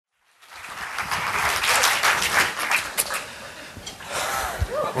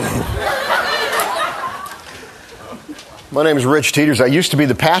My name is Rich Teeters. I used to be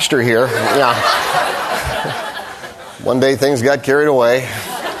the pastor here. Yeah. One day things got carried away.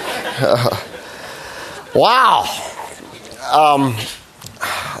 Wow.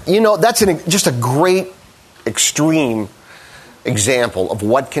 That's just a great extreme example of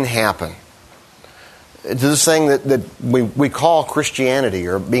what can happen to this thing that we call Christianity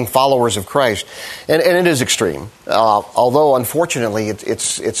or being followers of Christ. And it is extreme. Although, unfortunately,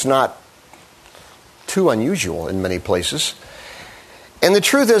 it's not too unusual in many places. And the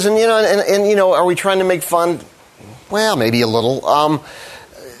truth is, are we trying to make fun? Well, maybe a little.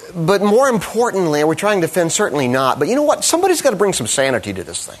 But more importantly, are we trying to offend? Certainly not. But you know what? Somebody's got to bring some sanity to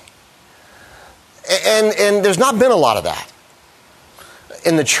this thing. And there's not been a lot of that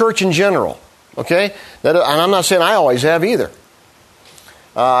in the church in general. Okay? And I'm not saying I always have either.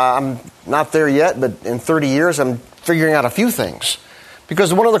 I'm not there yet, but in 30 years, I'm figuring out a few things.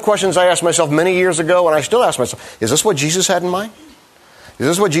 Because one of the questions I asked myself many years ago, and I still ask myself, is this what Jesus had in mind? Is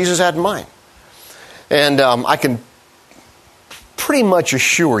this what Jesus had in mind? And I can pretty much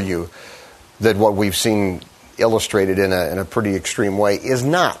assure you that what we've seen illustrated in a pretty extreme way is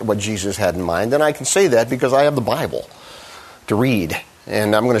not what Jesus had in mind. And I can say that because I have the Bible to read.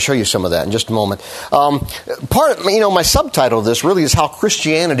 And I'm going to show you some of that in just a moment. My subtitle of this really is how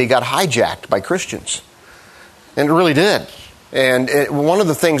Christianity got hijacked by Christians. And it really did. And one of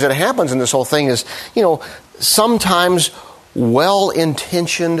the things that happens in this whole thing is, sometimes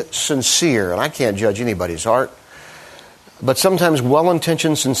well-intentioned, sincere, and I can't judge anybody's heart, but sometimes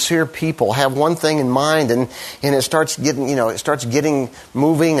well-intentioned, sincere people have one thing in mind, and it starts getting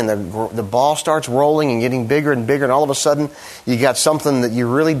moving, and the ball starts rolling and getting bigger and bigger, and all of a sudden you got something that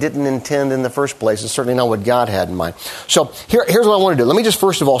you really didn't intend in the first place. It's certainly not what God had in mind. So here's what I want to do. Let me just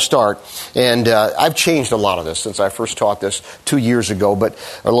first of all start, and I've changed a lot of this since I first taught this 2 years ago, but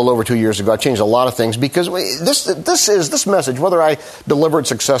a little over 2 years ago. I've changed a lot of things because this message, whether I deliver it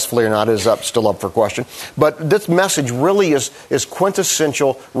successfully or not, is still up for question. But this message really is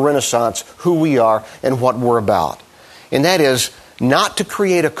quintessential Renaissance, who we are and what we're about. And that is not to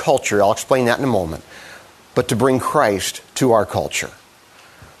create a culture, I'll explain that in a moment, but to bring Christ to our culture.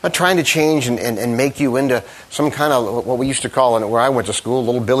 Not trying to change and make you into some kind of what we used to call, where I went to school,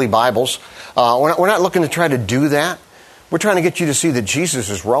 little Billy Bibles. We're not looking to try to do that. We're trying to get you to see that Jesus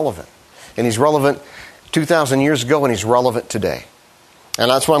is relevant. And He's relevant 2,000 years ago, and He's relevant today. And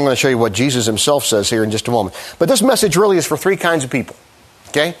that's why I'm going to show you what Jesus Himself says here in just a moment. But this message really is for three kinds of people.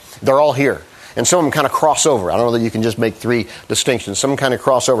 Okay? They're all here. And some of them kind of cross over. I don't know that you can just make three distinctions. Some kind of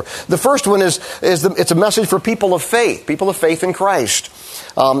cross over. The first one it's a message for people of faith in Christ.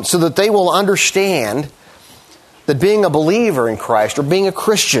 So that they will understand that being a believer in Christ or being a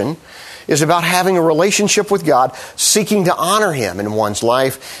Christian is about having a relationship with God, seeking to honor Him in one's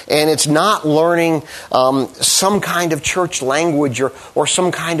life. And it's not learning some kind of church language or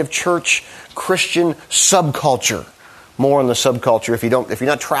some kind of church Christian subculture. More on the subculture. If you're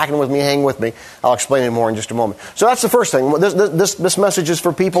not tracking with me, hang with me. I'll explain it more in just a moment. So that's the first thing. This message is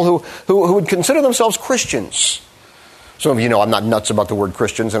for people who would consider themselves Christians. Some of you know I'm not nuts about the word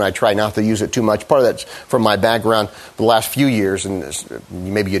Christians, and I try not to use it too much. Part of that's from my background the last few years, and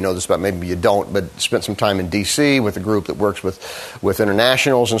maybe you know this, but maybe you don't, but spent some time in D.C. with a group that works with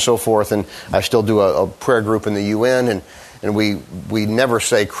internationals and so forth, and I still do a prayer group in the UN, and we never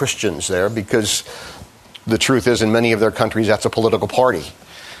say Christians there because the truth is in many of their countries that's a political party.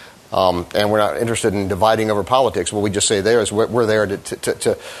 And we're not interested in dividing over politics. What we just say there is we're there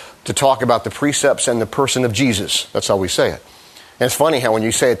to talk about the precepts and the person of Jesus. That's how we say it. And it's funny how when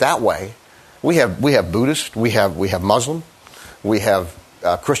you say it that way, we have Buddhist, we have Muslim, we have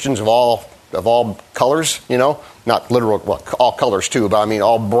Christians of all colors, not literal, well, all colors too, but I mean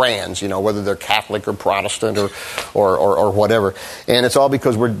all brands, whether they're Catholic or Protestant or whatever. And it's all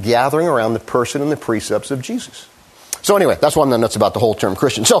because we're gathering around the person and the precepts of Jesus. So anyway, that's why I'm not nuts about the whole term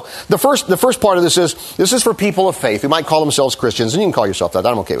Christian. So the first part of this is for people of faith who might call themselves Christians, and you can call yourself that.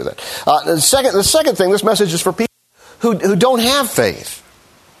 I'm okay with that. The second thing, this message is for people who don't have faith.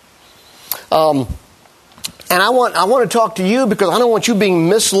 And I want to talk to you because I don't want you being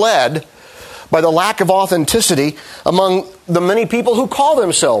misled by the lack of authenticity among the many people who call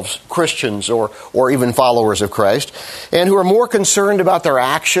themselves Christians or even followers of Christ, and who are more concerned about their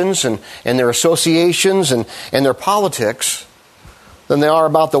actions and their associations and their politics than they are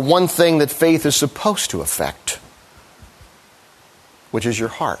about the one thing that faith is supposed to affect, which is your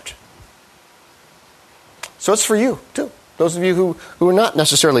heart. So it's for you, too. Those of you who are not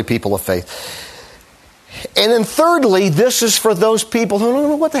necessarily people of faith. And then thirdly, this is for those people who don't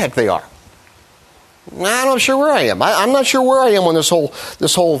know what the heck they are. I'm not sure where I am. I'm not sure where I am on this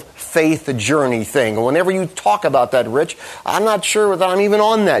whole faith journey thing. Whenever you talk about that, Rich, I'm not sure that I'm even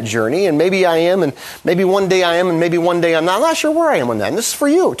on that journey. And maybe I am, and maybe one day I am, and maybe one day I'm not. I'm not sure where I am on that. And this is for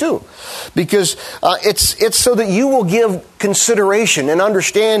you, too. Because it's so that you will give consideration and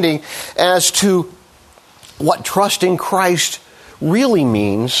understanding as to what trusting Christ really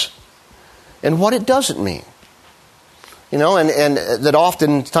means and what it doesn't mean. You know, and that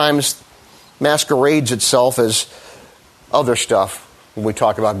oftentimes masquerades itself as other stuff when we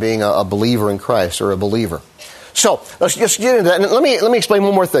talk about being a believer in Christ or a believer. So let's just get into that. And let me explain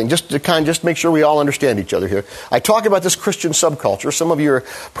one more thing, just to make sure we all understand each other here. I talk about this Christian subculture. Some of you are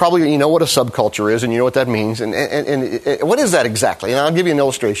probably, you know what a subculture is, and you know what that means. And what is that exactly? And I'll give you an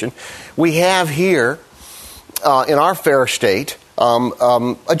illustration. We have here in our fair state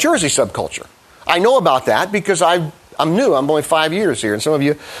a Jersey subculture. I know about that because I'm new. I'm only 5 years here. And some of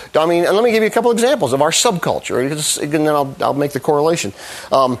you, and let me give you a couple examples of our subculture. And then I'll make the correlation.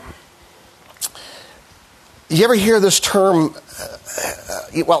 You ever hear this term?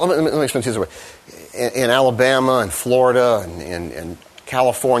 Well, let me explain it this way. In Alabama and Florida and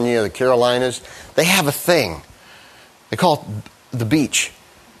California, the Carolinas, they have a thing. They call it the beach.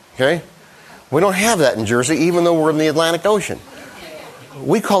 Okay? We don't have that in Jersey, even though we're in the Atlantic Ocean.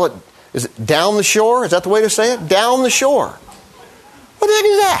 We call it, is it down the shore? Is that the way to say it? Down the shore. What the heck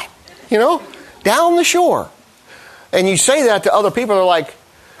is that? You know? Down the shore. And you say that to other people, they're like,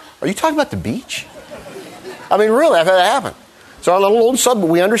 are you talking about the beach? I mean, really, I've had that happen. So our little old sub,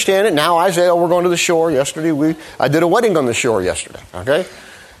 we understand it. Now I say, we're going to the shore. Yesterday, I did a wedding on the shore yesterday. Okay?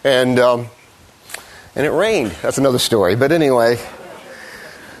 And it rained. That's another story. But anyway,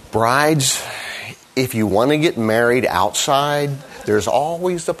 brides, if you want to get married outside, there's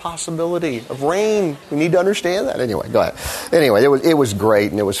always the possibility of rain. We need to understand that. Anyway, go ahead. Anyway, it was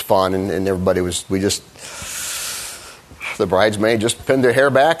great and it was fun and everybody the bridesmaid just pinned their hair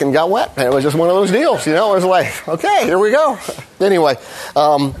back and got wet. And it was just one of those deals, you know. It was like, okay, here we go. Anyway,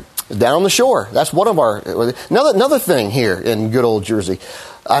 down the shore. That's one of our, another thing here in good old Jersey.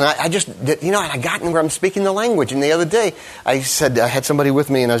 And I got where I'm speaking the language. And the other day, I had somebody with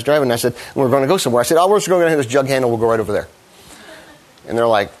me and I was driving and I said, we're going to go somewhere. I said, we're just going to hit this jug handle. We'll go right over there. And they're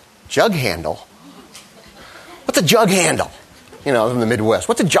like, jug handle? What's a jug handle? You know, in the Midwest.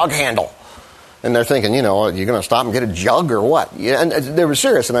 What's a jug handle? And they're thinking, you know, you're going to stop and get a jug or what? Yeah, and they were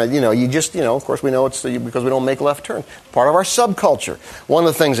serious. And, of course we know it's because we don't make left turn. Part of our subculture. One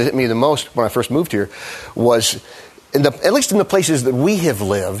of the things that hit me the most when I first moved here was, at least in the places that we have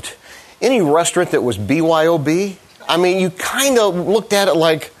lived, any restaurant that was BYOB, I mean, you kind of looked at it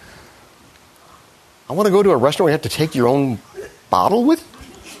like, I want to go to a restaurant where you have to take your own bottle with?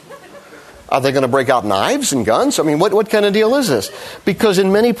 Are they going to break out knives and guns? I mean, what kind of deal is this? Because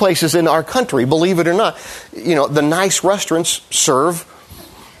in many places in our country, believe it or not, you know, the nice restaurants serve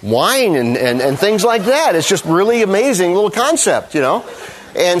wine and things like that. It's just really amazing little concept, you know.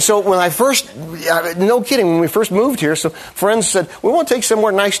 And so when no kidding, when we first moved here, some friends said, we want to take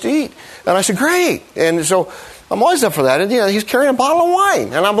somewhere nice to eat. And I said, great. And so I'm always up for that. And, you know, he's carrying a bottle of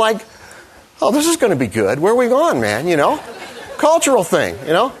wine. And I'm like, oh, this is going to be good. Where are we going, man, you know? Cultural thing,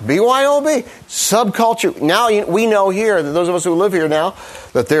 you know, BYOB, subculture. Now we know here, that those of us who live here now,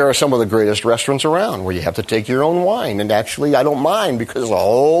 that there are some of the greatest restaurants around where you have to take your own wine. And actually, I don't mind because it's a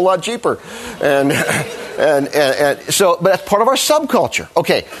whole lot cheaper. And so, but that's part of our subculture.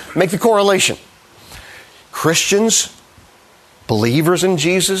 Okay, make the correlation. Christians, believers in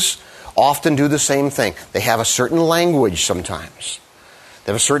Jesus, often do the same thing. They have a certain language sometimes.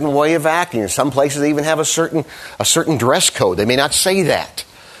 They have a certain way of acting. In some places, they even have a certain dress code. They may not say that,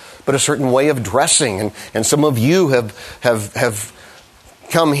 but a certain way of dressing. And some of you have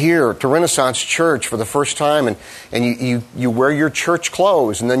come here to Renaissance Church for the first time, and you wear your church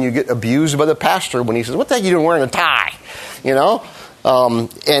clothes, and then you get abused by the pastor when he says, "What the heck are you doing wearing a tie?" You know.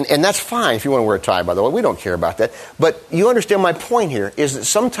 And that's fine if you want to wear a tie, by the way. We don't care about that. But you understand my point here is that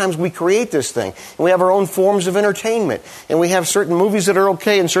sometimes we create this thing. And we have our own forms of entertainment. And we have certain movies that are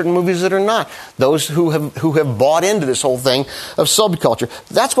okay and certain movies that are not. Those who have bought into this whole thing of subculture.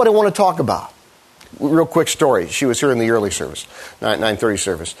 That's what I want to talk about. Real quick story. She was here in the early service, 9:30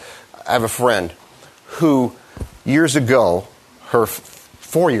 service. I have a friend who years ago, her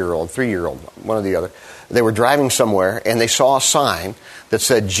 4-year-old, 3-year-old, one or the other, they were driving somewhere, and they saw a sign that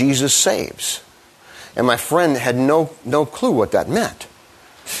said, Jesus saves. And my friend had no clue what that meant.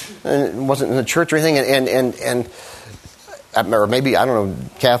 And it wasn't in the church or anything, and or maybe, I don't know,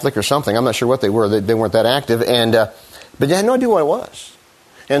 Catholic or something. I'm not sure what they were. They weren't that active. But they had no idea what it was.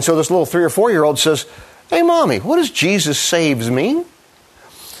 And so this little 3 or 4-year-old says, hey, Mommy, what does Jesus saves mean?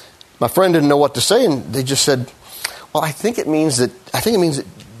 My friend didn't know what to say, and they just said, well, I think it means that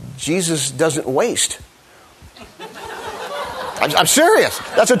Jesus doesn't waste. I'm serious.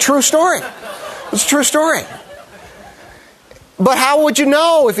 That's a true story. It's a true story. But how would you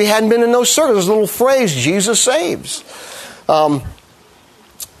know if he hadn't been in those circles? There's a little phrase, Jesus saves.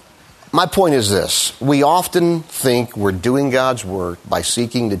 My point is this. We often think we're doing God's work by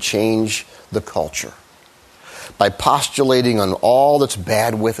seeking to change the culture, by postulating on all that's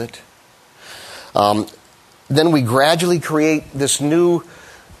bad with it. Then we gradually create this new,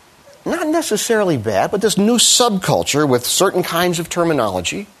 not necessarily bad, but this new subculture with certain kinds of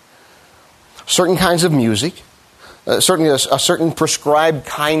terminology, certain kinds of music, a certain prescribed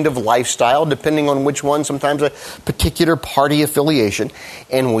kind of lifestyle, depending on which one, sometimes a particular party affiliation,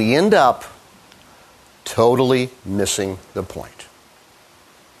 and we end up totally missing the point.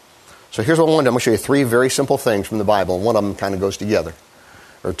 So here's what I want to do. I'm going to show you three very simple things from the Bible, and one of them kind of goes together,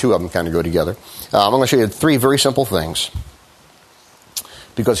 or two of them kind of go together. I'm going to show you three very simple things,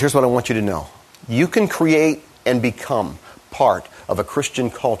 because here's what I want you to know. You can create and become part of a Christian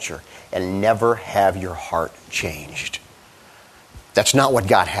culture and never have your heart changed. That's not what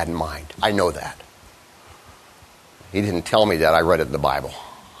God had in mind. I know that. He didn't tell me that. I read it in the Bible.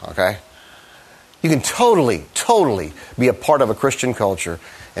 Okay? You can totally be a part of a Christian culture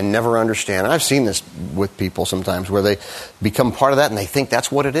and never understand. I've seen this with people sometimes where they become part of that and they think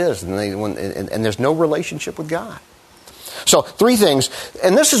that's what it is, and there's no relationship with God. So, three things,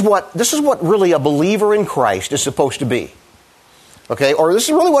 and this is what really a believer in Christ is supposed to be. Okay, or this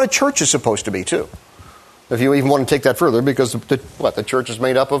is really what a church is supposed to be too. If you even want to take that further, because the church is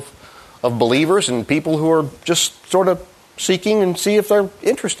made up of believers and people who are just sort of seeking and see if they're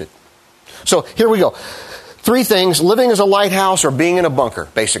interested. So here we go. Three things: living as a lighthouse or being in a bunker,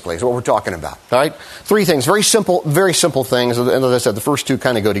 basically, is what we're talking about. All right? Three things, very simple things. And as I said, the first two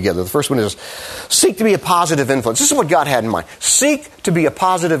kind of go together. The first one is seek to be a positive influence. This is what God had in mind. Seek to be a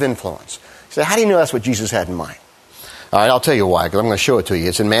positive influence. So how do you know that's what Jesus had in mind? All right, I'll tell you why, because I'm going to show it to you.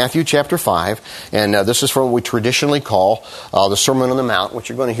 It's in Matthew chapter 5, and this is from what we traditionally call the Sermon on the Mount, which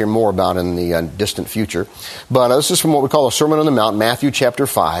you're going to hear more about in the distant future. But this is from what we call the Sermon on the Mount, Matthew chapter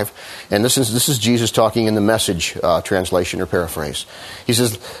 5, and this is Jesus talking in the Message translation or paraphrase. He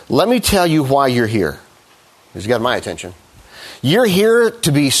says, "Let me tell you why you're here." He's got my attention. "You're here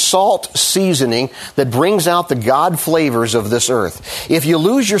to be salt seasoning that brings out the God flavors of this earth. If you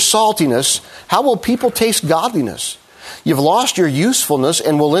lose your saltiness, how will people taste godliness? You've lost your usefulness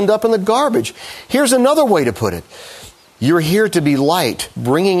and will end up in the garbage. Here's another way to put it. You're here to be light,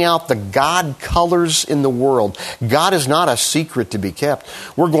 bringing out the God colors in the world. God is not a secret to be kept.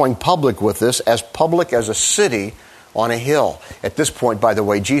 We're going public with this, as public as a city on a hill." At this point, by the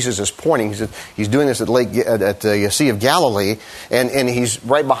way, Jesus is pointing. He's doing this at the Sea of Galilee, and he's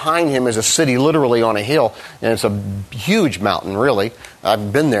right behind him is a city literally on a hill, and it's a huge mountain, really.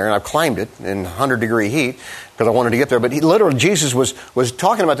 I've been there and I've climbed it in 100-degree heat because I wanted to get there. But Jesus was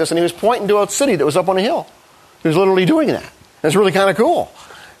talking about this, and he was pointing to a city that was up on a hill. He was literally doing that. It's really kind of cool.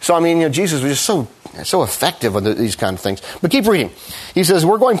 So, I mean, Jesus was just so effective with these kind of things. But keep reading. He says,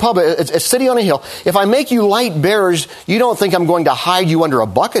 we're going public. It's a city on a hill. If I make you light bearers, you don't think I'm going to hide you under a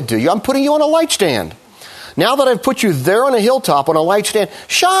bucket, do you? I'm putting you on a light stand. Now that I've put you there on a hilltop on a light stand,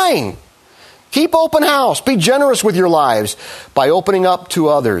 shine. Keep open house. Be generous with your lives. By opening up to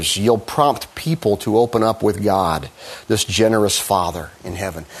others, you'll prompt people to open up with God, this generous Father in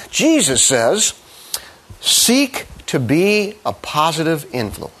heaven. Jesus says, seek to be a positive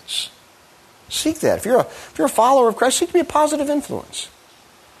influence. Seek that. If you're a follower of Christ, seek to be a positive influence.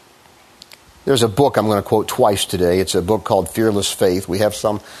 There's a book I'm going to quote twice today. It's a book called Fearless Faith. We have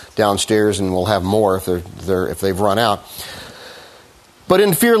some downstairs, and we'll have more if they've run out. But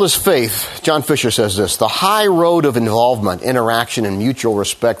in Fearless Faith, John Fisher says this: the high road of involvement, interaction, and mutual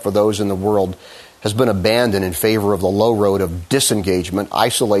respect for those in the world has been abandoned in favor of the low road of disengagement,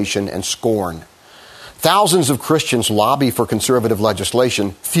 isolation, and scorn. Thousands of Christians lobby for conservative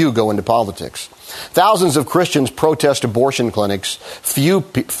legislation. Few go into politics. Thousands of Christians protest abortion clinics.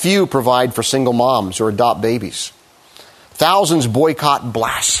 Few provide for single moms or adopt babies. Thousands boycott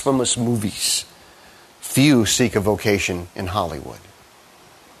blasphemous movies. Few seek a vocation in Hollywood.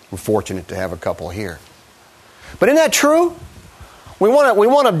 We're fortunate to have a couple here. But isn't that true? We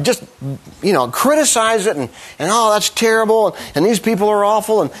want to just, criticize it and oh, that's terrible, and these people are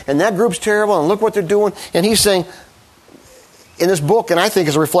awful, and that group's terrible, and look what they're doing. And he's saying in this book, and I think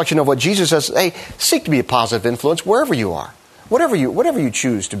is a reflection of what Jesus says, hey, seek to be a positive influence wherever you are. Whatever you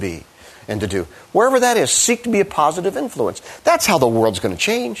choose to be and to do. Wherever that is, seek to be a positive influence. That's how the world's going to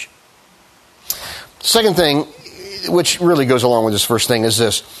change. Second thing, which really goes along with this first thing, is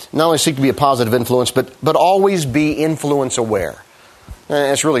this. Not only seek to be a positive influence, but always be influence aware.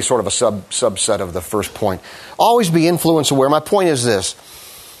 And it's really sort of a subset of the first point. Always be influence aware. My point is this.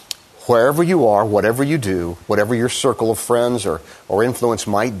 Wherever you are, whatever you do, whatever your circle of friends or influence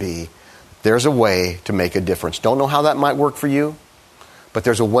might be, there's a way to make a difference. Don't know how that might work for you, but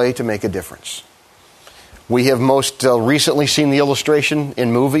there's a way to make a difference. We have most recently seen the illustration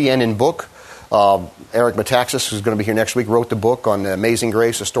in movie and in book. Eric Metaxas, who's going to be here next week, wrote the book on Amazing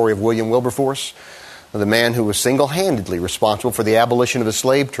Grace, the story of William Wilberforce, the man who was single-handedly responsible for the abolition of the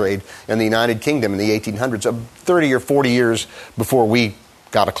slave trade in the United Kingdom in the 1800s, 30 or 40 years before we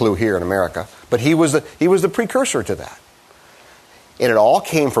got a clue here in America. But he was the precursor to that. And it all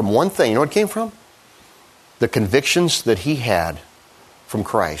came from one thing. You know what it came from? The convictions that he had from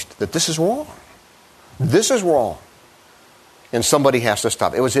Christ, that this is wrong. This is wrong. And somebody has to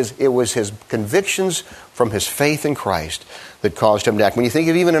stop. It was his convictions from his faith in Christ that caused him to act. When you think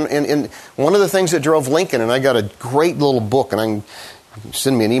of even in one of the things that drove Lincoln, and I got a great little book, and I can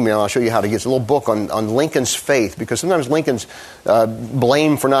send me an email, I'll show you how to get it. It's a little book on Lincoln's faith, because sometimes Lincoln's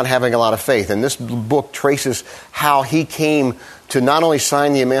blamed for not having a lot of faith. And this book traces how he came to not only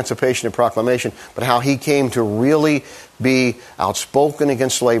sign the Emancipation Proclamation, but how he came to really be outspoken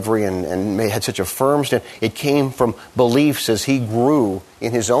against slavery and had such a firm stand. It came from beliefs as he grew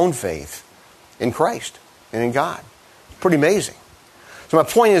in his own faith in Christ and in God. Pretty amazing. So my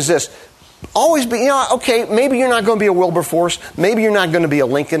point is this. Always be, okay, maybe you're not going to be a Wilberforce. Maybe you're not going to be a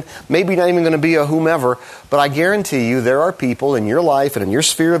Lincoln. Maybe you're not even going to be a whomever. But I guarantee you there are people in your life and in your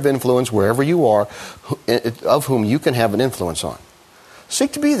sphere of influence, wherever you are, of whom you can have an influence on.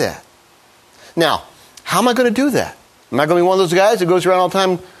 Seek to be that. Now, how am I going to do that? Am I going to be one of those guys that goes around all the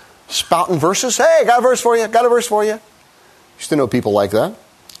time spouting verses? Hey, got a verse for you, got a verse for you. Used to know people like that.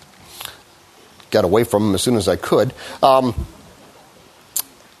 Got away from them as soon as I could. I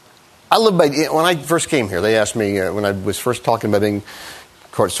lived by, when I first came here, they asked me, when I was first talking about being,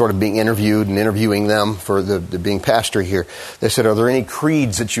 sort of being interviewed and interviewing them for the being pastor here, they said, are there any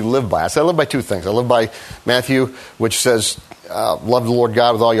creeds that you live by? I said, I live by two things. I live by Matthew, which says, love the Lord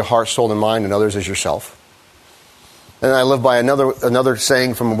God with all your heart, soul, and mind, and others as yourself. And I live by another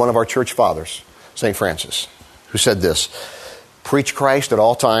saying from one of our church fathers, St. Francis, who said this, preach Christ at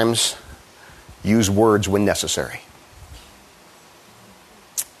all times, use words when necessary.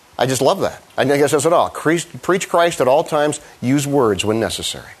 I just love that. I guess that's it all. Preach Christ at all times, use words when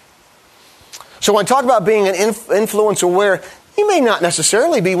necessary. So when I talk about being an influence aware, you may not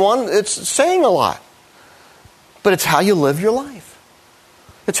necessarily be one that's saying a lot. But it's how you live your life.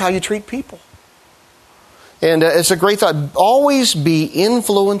 It's how you treat people. And it's a great thought. Always be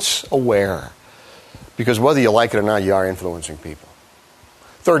influence aware. Because whether you like it or not, you are influencing people.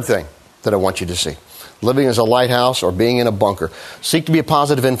 Third thing that I want you to see. Living as a lighthouse or being in a bunker. Seek to be a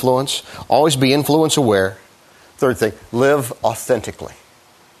positive influence. Always be influence aware. Third thing, live authentically.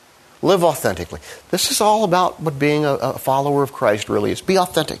 Live authentically. This is all about what being a follower of Christ really is. Be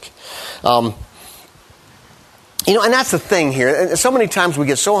authentic. And that's the thing here. And so many times we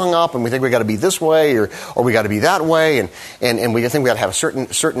get so hung up and we think we got to be this way or we got to be that way, and we think we got to have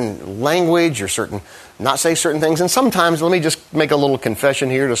a certain language or not say certain things. And sometimes, let me just make a little confession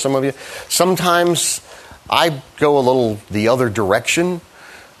here to some of you. Sometimes I go a little the other direction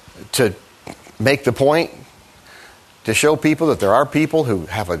to make the point, to show people that there are people who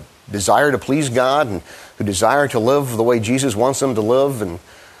have a desire to please God and who desire to live the way Jesus wants them to live, and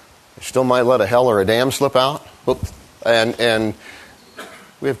still might let a hell or a damn slip out. And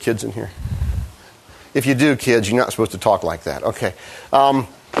we have kids in here. If you do, kids, you're not supposed to talk like that. Okay.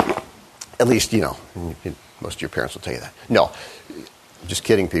 At least, most of your parents will tell you that. No. Just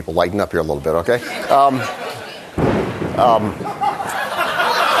kidding, people. Lighten up here a little bit, okay? Is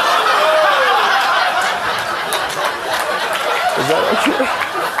that okay?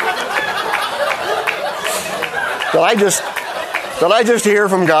 Did I just hear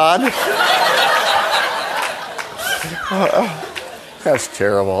from God? That's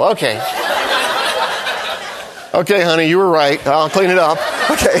terrible. Okay. Okay, honey, you were right. I'll clean it up.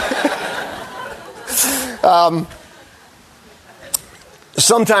 Okay.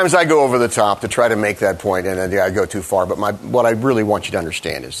 Sometimes I go over the top to try to make that point, and I go too far. But what I really want you to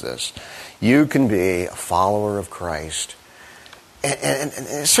understand is this. You can be a follower of Christ. And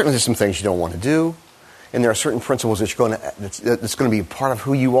certainly there's some things you don't want to do. And there are certain principles that's going to be part of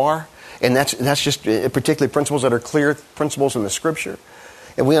who you are. And that's just particularly principles that are clear principles in the Scripture.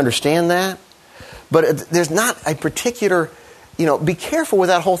 And we understand that. But there's not a particular, be careful with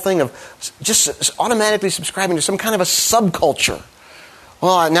that whole thing of just automatically subscribing to some kind of a subculture.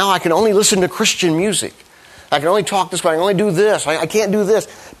 Well, now I can only listen to Christian music. I can only talk this way. I can only do this. I can't do this.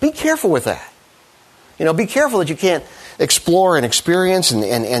 Be careful with that. Be careful that you can't explore and experience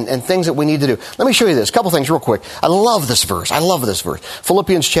and things that we need to do. Let me show you this. A couple things real quick. I love this verse.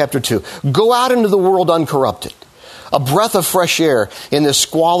 Philippians chapter 2. Go out into the world uncorrupted, a breath of fresh air in this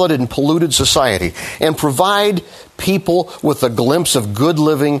squalid and polluted society, and provide people with a glimpse of good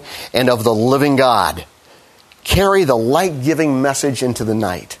living and of the living God. Carry the light-giving message into the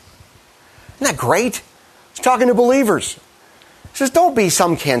night. Isn't that great? He's talking to believers. He says, don't be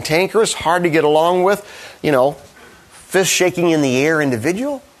some cantankerous, hard to get along with, fist shaking in the air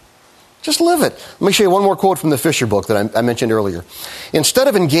individual. Just live it. Let me show you one more quote from the Fisher book that I mentioned earlier. Instead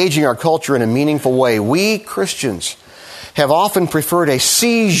of engaging our culture in a meaningful way, we Christians have often preferred a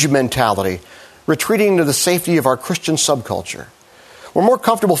siege mentality, retreating to the safety of our Christian subculture. We're more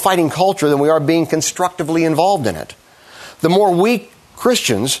comfortable fighting culture than we are being constructively involved in it. The more we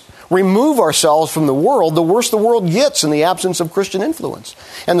Christians remove ourselves from the world, the worse the world gets in the absence of Christian influence.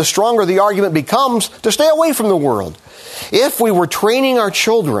 And the stronger the argument becomes to stay away from the world. If we were training our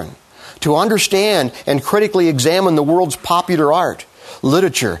children to understand and critically examine the world's popular art,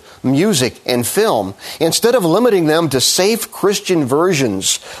 literature, music, and film, instead of limiting them to safe Christian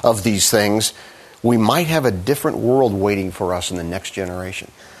versions of these things, we might have a different world waiting for us in the next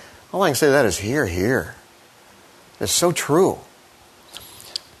generation. All I can say to that is hear. It's so true.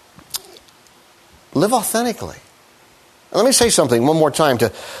 Live authentically. And let me say something one more time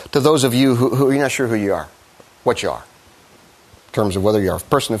to those of you who you're not sure who you are, what you are, in terms of whether you're a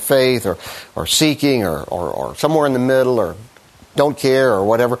person of faith or seeking or somewhere in the middle or don't care or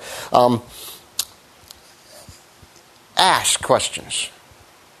whatever. Ask questions.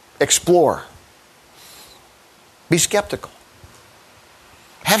 Explore. Be skeptical.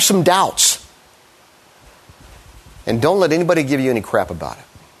 Have some doubts. And don't let anybody give you any crap about it.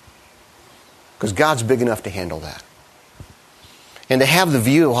 Because God's big enough to handle that. And to have the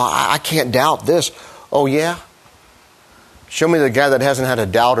view, I can't doubt this. Oh, yeah? Show me the guy that hasn't had a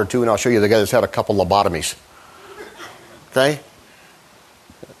doubt or two, and I'll show you the guy that's had a couple lobotomies. Okay?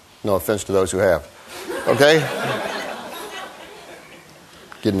 No offense to those who have. Okay?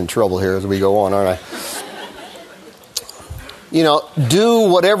 Getting in trouble here as we go on, aren't I? Do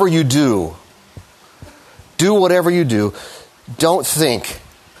whatever you do. Do whatever you do. Don't think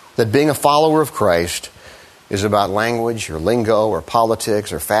that being a follower of Christ is about language or lingo or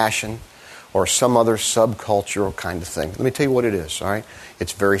politics or fashion or some other subcultural kind of thing. Let me tell you what it is, all right?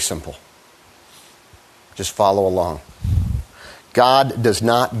 It's very simple. Just follow along. God does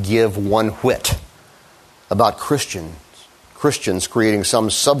not give one whit about Christians creating some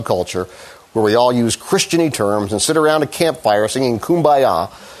subculture where we all use Christian-y terms and sit around a campfire singing Kumbaya,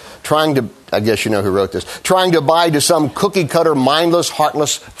 I guess you know who wrote this, trying to abide to some cookie-cutter, mindless,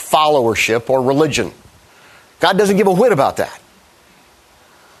 heartless followership or religion. God doesn't give a whit about that.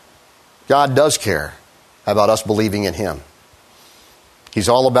 God does care about us believing in Him. He's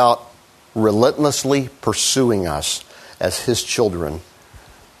all about relentlessly pursuing us as His children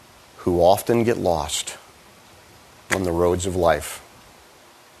who often get lost on the roads of life.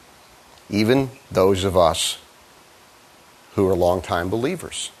 Even those of us who are longtime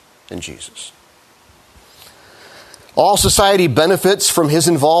believers in Jesus. All society benefits from His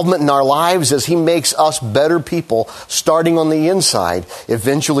involvement in our lives as He makes us better people, starting on the inside,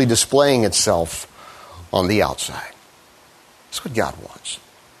 eventually displaying itself on the outside. That's what God wants.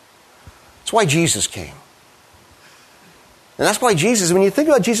 That's why Jesus came. And that's why Jesus, when you think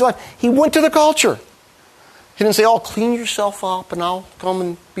about Jesus' life, He went to the culture. He didn't say, clean yourself up and I'll come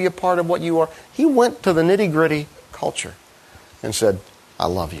and be a part of what you are. He went to the nitty-gritty culture and said, I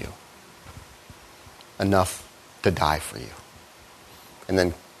love you enough to die for you and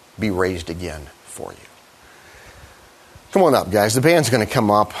then be raised again for you. Come on up, guys. The band's going to come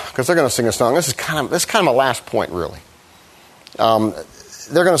up because they're going to sing a song. This is kind of my last point, really.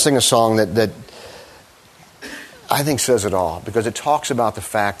 They're going to sing a song that I think says it all, because it talks about the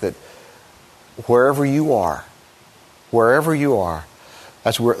fact that wherever you are,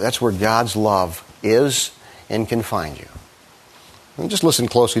 that's where God's love is and can find you. And just listen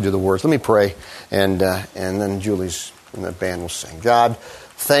closely to the words. Let me pray, and then Julie's and the band will sing. God,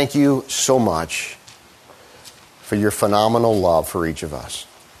 thank you so much for your phenomenal love for each of us,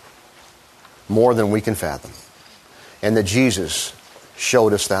 more than we can fathom, and that Jesus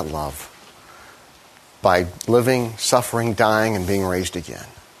showed us that love by living, suffering, dying, and being raised again.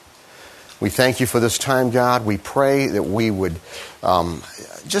 We thank you for this time, God. We pray that we would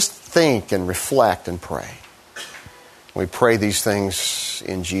just think and reflect and pray. We pray these things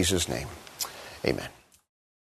in Jesus' name. Amen.